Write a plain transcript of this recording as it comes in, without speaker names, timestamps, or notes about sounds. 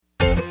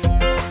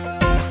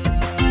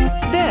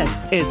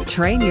This is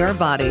Train Your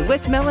Body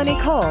with Melanie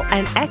Cole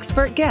and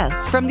expert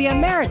guests from the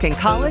American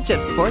College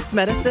of Sports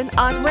Medicine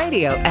on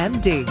Radio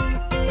MD.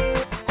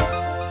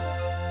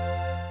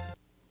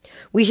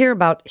 We hear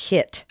about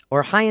HIIT,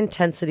 or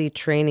high-intensity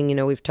training. You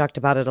know, we've talked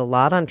about it a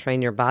lot on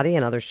Train Your Body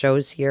and other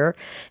shows here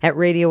at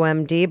Radio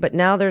MD, but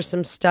now there's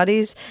some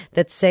studies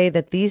that say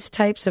that these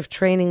types of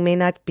training may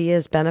not be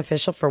as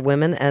beneficial for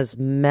women as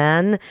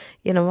men.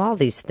 You know, all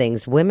these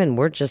things. Women,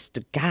 we're just,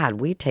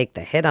 God, we take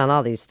the hit on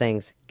all these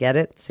things. Get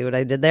it? See what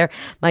I did there?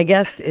 My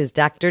guest is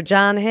Dr.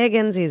 John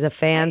Higgins. He's a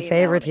fan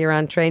favorite here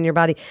on Train Your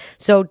Body.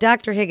 So,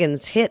 Dr.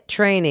 Higgins, HIIT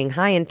training,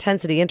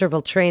 high-intensity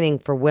interval training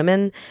for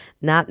women,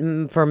 not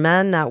for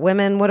men, not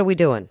women. What are we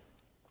doing?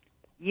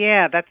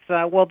 Yeah, that's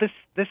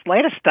this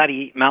latest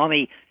study,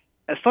 Melanie,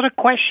 sort of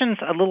questions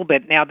a little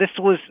bit. Now, this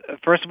was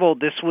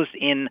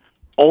in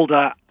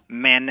older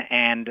men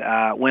and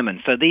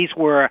women. So these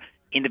were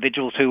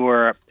individuals who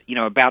were,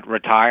 about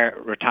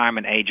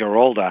retirement age or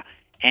older.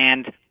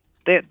 And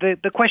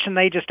the question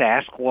they just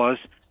asked was,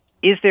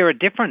 is there a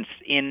difference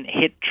in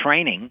HIIT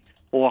training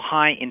or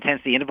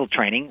high-intensity interval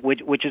training,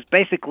 which is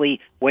basically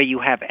where you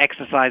have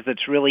exercise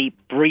that's really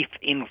brief,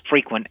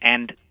 infrequent,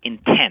 and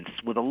intense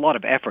with a lot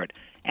of effort?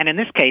 And in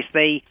this case,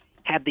 they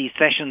had these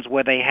sessions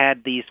where they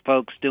had these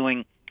folks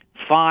doing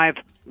 5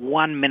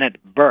 one-minute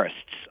bursts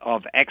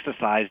of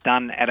exercise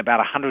done at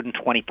about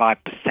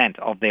 125%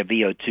 of their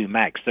VO2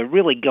 max. So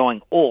really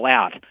going all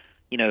out,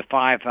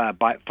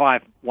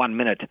 5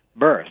 one-minute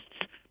bursts.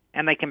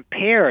 And they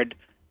compared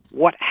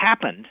what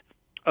happened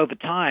over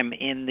time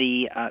in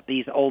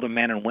these older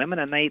men and women,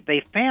 and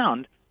they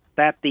found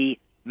that the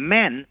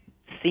men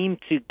seemed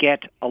to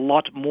get a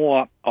lot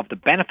more of the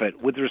benefit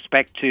with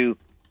respect to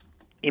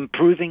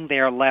improving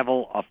their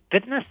level of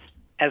fitness,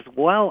 as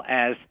well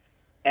as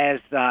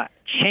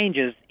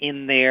changes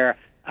in their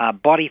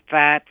body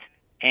fat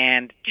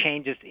and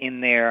changes in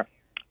their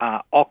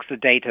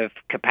oxidative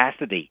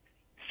capacity.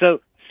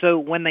 So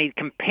when they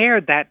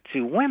compared that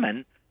to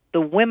women,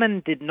 the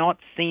women did not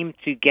seem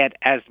to get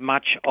as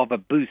much of a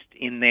boost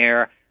in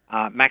their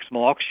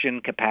maximal oxygen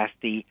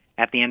capacity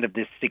at the end of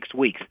this 6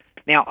 weeks.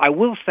 Now, I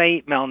will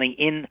say, Melanie,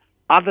 in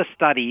other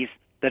studies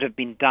that have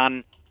been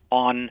done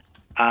on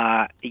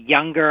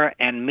younger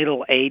and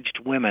middle-aged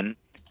women,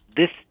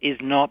 this is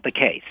not the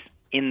case,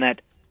 in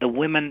that the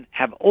women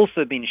have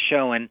also been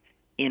shown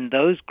in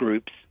those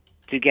groups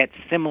to get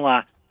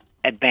similar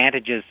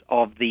advantages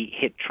of the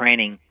HIIT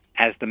training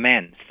as the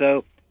men.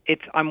 So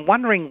I'm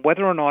wondering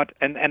whether or not,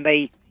 and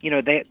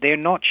they're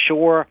not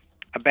sure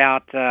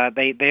about,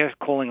 they're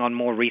calling on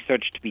more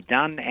research to be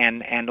done,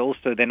 and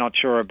also they're not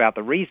sure about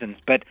the reasons,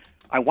 but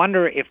I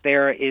wonder if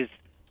there is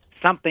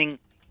something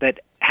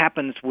that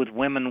happens with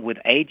women with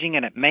aging,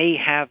 and it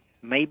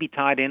may be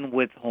tied in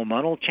with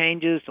hormonal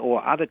changes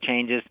or other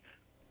changes,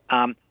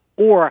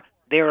 or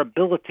their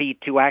ability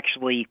to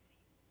actually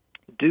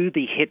do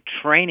the HIIT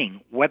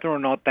training, whether or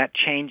not that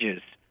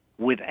changes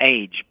with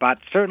age. But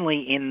certainly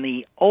in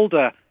the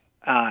older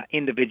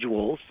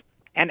individuals,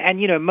 and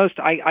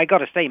I got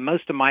to say,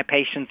 most of my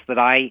patients that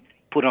I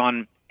put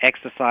on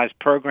exercise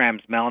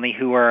programs, Melanie,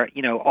 who are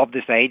of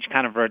this age,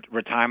 kind of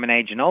retirement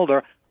age and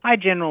older, I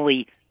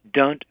generally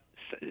don't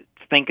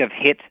think of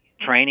HIIT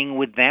training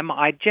with them.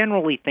 I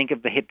generally think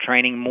of the HIIT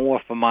training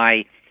more for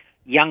my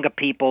younger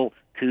people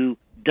who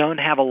don't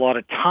have a lot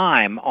of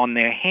time on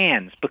their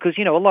hands, because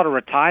a lot of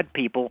retired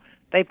people,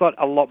 they've got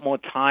a lot more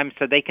time,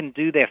 so they can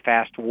do their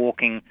fast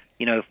walking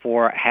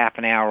for half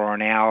an hour or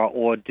an hour,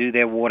 or do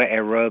their water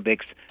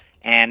aerobics.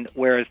 And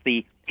whereas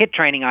the HIIT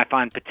training I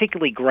find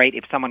particularly great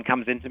if someone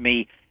comes into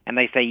me and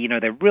they say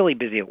they're really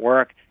busy at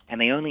work and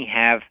they only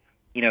have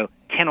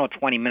 10 or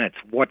 20 minutes,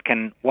 what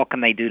can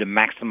they do to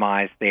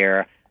maximize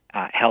their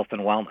health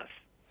and wellness?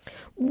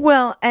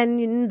 Well,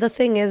 and the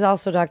thing is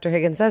also, Dr.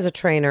 Higgins, as a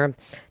trainer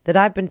that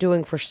I've been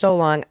doing for so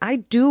long, I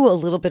do a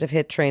little bit of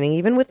HIIT training,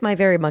 even with my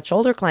very much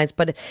older clients,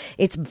 but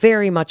it's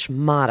very much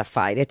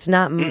modified. It's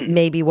not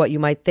maybe what you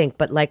might think,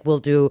 but like we'll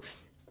do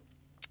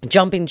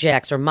jumping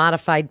jacks or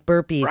modified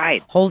burpees,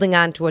 right, holding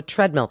on to a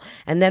treadmill.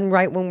 And then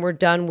right when we're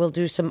done, we'll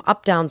do some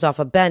up downs off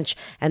a bench,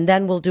 and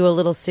then we'll do a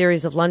little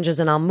series of lunges,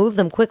 and I'll move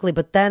them quickly.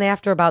 But then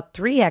after about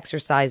 3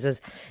 exercises,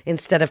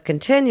 instead of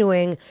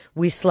continuing,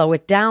 we slow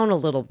it down a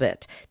little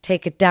bit,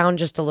 take it down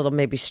just a little,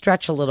 maybe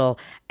stretch a little,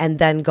 and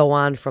then go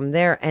on from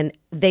there. And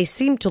they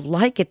seem to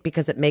like it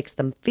because it makes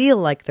them feel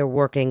like they're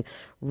working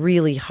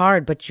really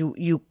hard. But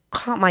you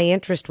caught my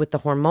interest with the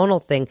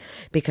hormonal thing,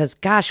 because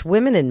gosh,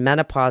 women in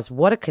menopause,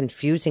 what a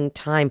confusing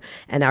time,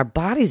 and our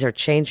bodies are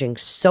changing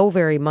so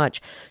very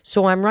much.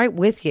 So I'm right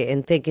with you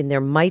in thinking there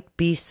might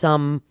be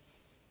some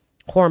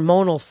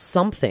hormonal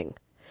something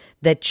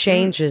that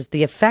changes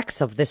the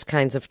effects of this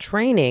kinds of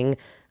training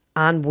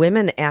on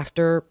women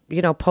after,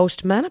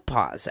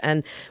 post-menopause.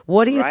 And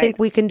what do you think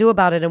we can do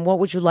about it, and what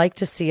would you like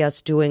to see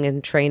us doing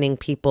in training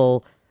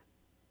people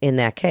in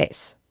that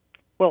case?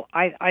 Well,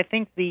 I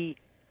think the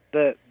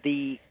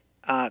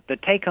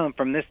take home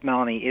from this,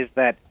 Melanie, is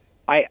that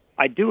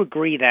I do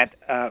agree that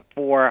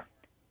for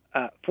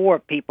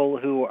people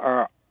who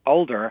are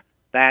older,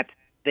 that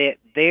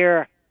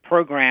their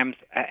programs,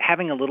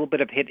 having a little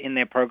bit of HIIT in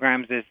their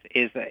programs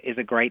is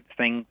a great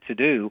thing to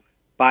do.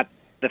 But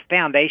the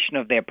foundation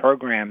of their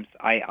programs,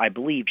 I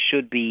believe,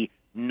 should be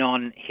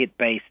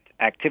non-HIIT-based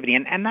activity,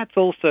 and that's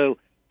also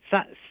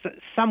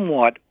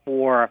somewhat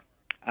for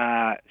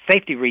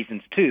safety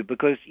reasons too,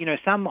 because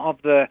some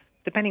of the,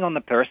 depending on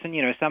the person,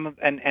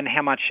 and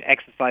how much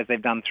exercise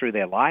they've done through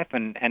their life,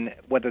 and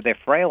whether they're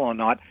frail or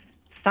not,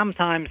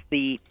 sometimes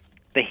the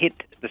HIIT,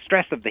 the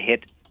stress of the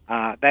HIIT,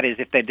 that is,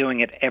 if they're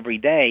doing it every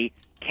day,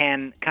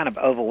 can kind of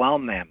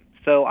overwhelm them.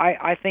 So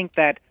I think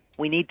that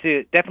we need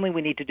to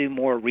do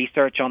more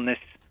research on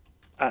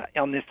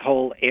this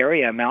whole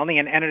area, Melanie,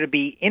 and it'll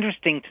be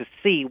interesting to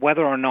see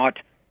whether or not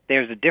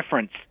there's a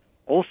difference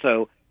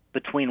also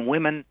between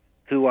women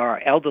who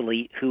are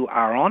elderly who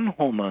are on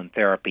hormone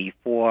therapy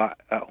for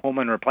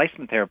hormone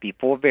replacement therapy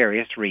for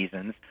various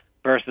reasons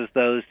versus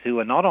those who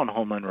are not on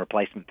hormone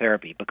replacement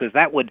therapy, because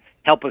that would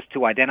help us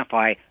to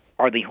identify,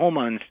 are the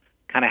hormones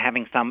kind of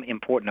having some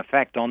important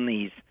effect on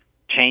these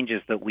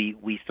changes that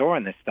we saw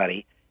in this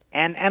study,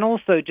 and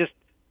also just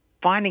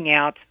finding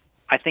out.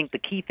 I think the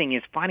key thing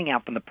is finding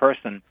out from the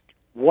person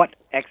what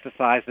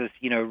exercises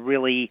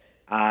really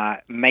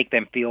make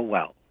them feel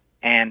well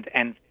and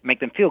make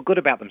them feel good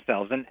about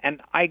themselves.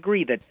 And I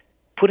agree that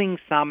putting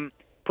some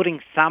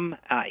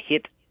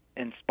HIIT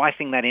and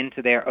spicing that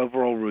into their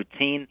overall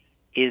routine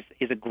is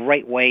a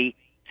great way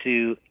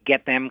to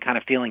get them kind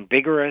of feeling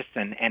vigorous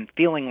and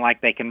feeling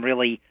like they can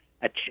really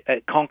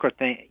conquer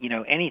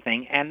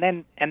anything, and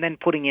then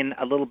putting in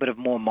a little bit of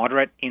more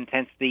moderate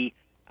intensity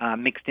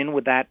mixed in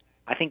with that.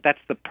 I think that's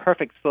the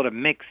perfect sort of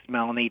mix,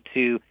 Melanie,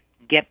 to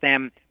get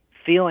them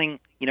feeling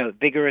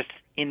vigorous,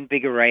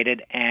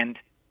 invigorated, and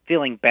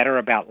feeling better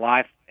about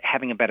life,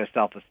 having a better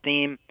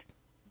self-esteem,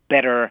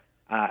 better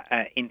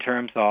in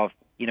terms of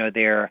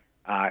their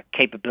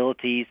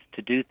capabilities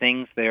to do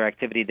things, their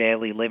activity,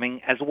 daily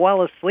living, as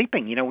well as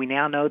sleeping. We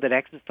now know that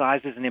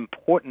exercise is an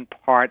important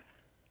part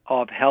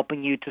of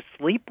helping you to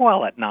sleep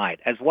well at night,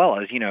 as well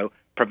as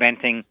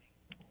preventing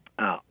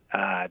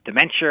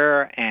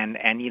dementia and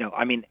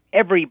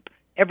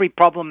every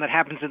problem that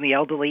happens in the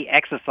elderly,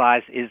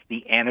 exercise is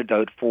the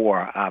antidote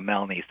for,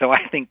 Melanie. So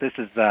I think this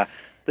is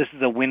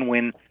a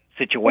win-win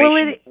situation. Well,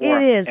 it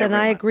is, everyone. and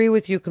I agree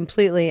with you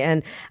completely.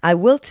 And I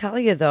will tell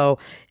you, though,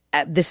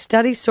 the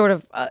study sort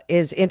of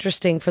is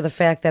interesting for the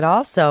fact that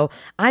also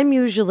I'm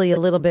usually a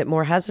little bit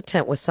more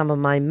hesitant with some of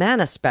my men,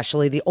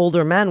 especially the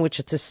older men, which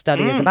this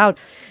study is about,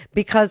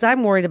 because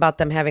I'm worried about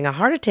them having a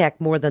heart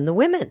attack more than the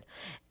women.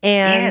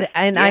 And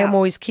I am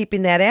always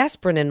keeping that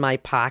aspirin in my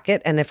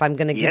pocket. And if I'm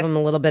going to give them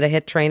a little bit of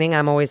HIIT training,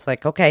 I'm always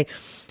like, okay,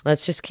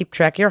 let's just keep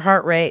track of your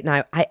heart rate.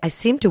 And I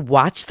seem to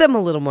watch them a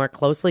little more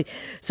closely.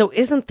 So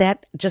isn't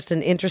that just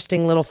an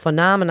interesting little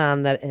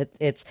phenomenon that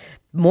it's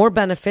more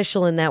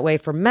beneficial in that way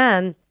for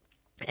men?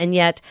 And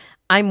yet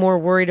I'm more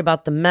worried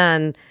about the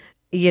men,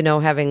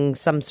 having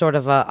some sort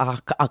of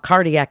a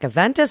cardiac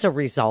event as a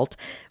result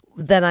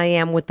than I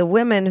am with the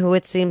women, who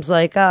it seems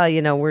like,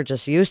 we're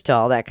just used to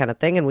all that kind of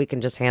thing and we can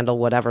just handle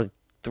whatever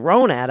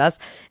thrown at us.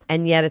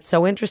 And yet it's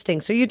so interesting.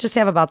 So you just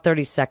have about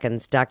 30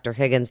 seconds, Dr.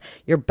 Higgins,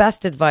 your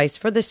best advice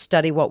for this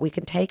study, what we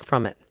can take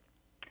from it.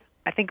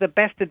 I think the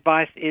best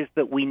advice is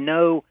that we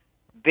know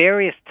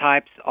various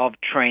types of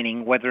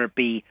training, whether it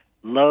be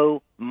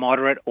low,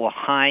 moderate, or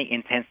high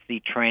intensity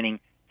training,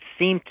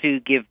 seem to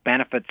give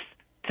benefits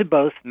to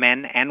both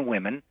men and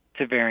women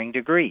to varying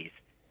degrees.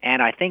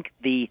 And I think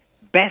the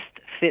best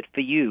fit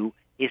for you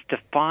is to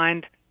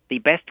find the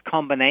best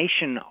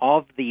combination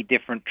of the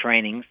different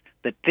trainings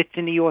that fits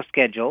into your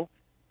schedule,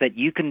 that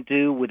you can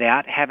do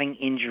without having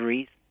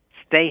injuries,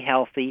 stay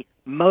healthy,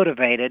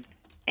 motivated,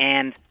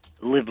 and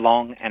live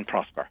long and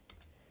prosper.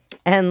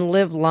 And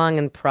live long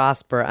and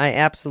prosper. I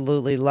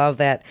absolutely love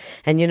that.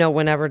 And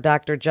whenever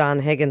Dr. John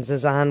Higgins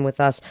is on with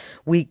us,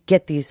 we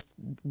get these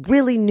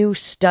really new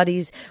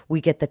studies.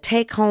 We get the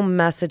take-home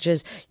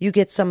messages. You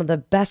get some of the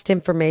best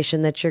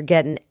information that you're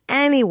getting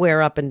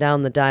anywhere up and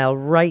down the dial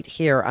right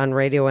here on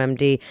Radio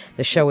MD.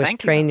 The show is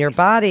Train Your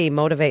Body,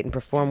 Motivate and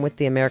Perform with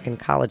the American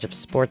College of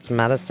Sports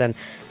Medicine.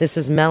 This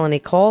is Melanie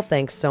Cole.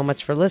 Thanks so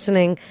much for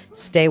listening.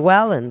 Stay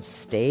well and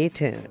stay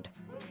tuned.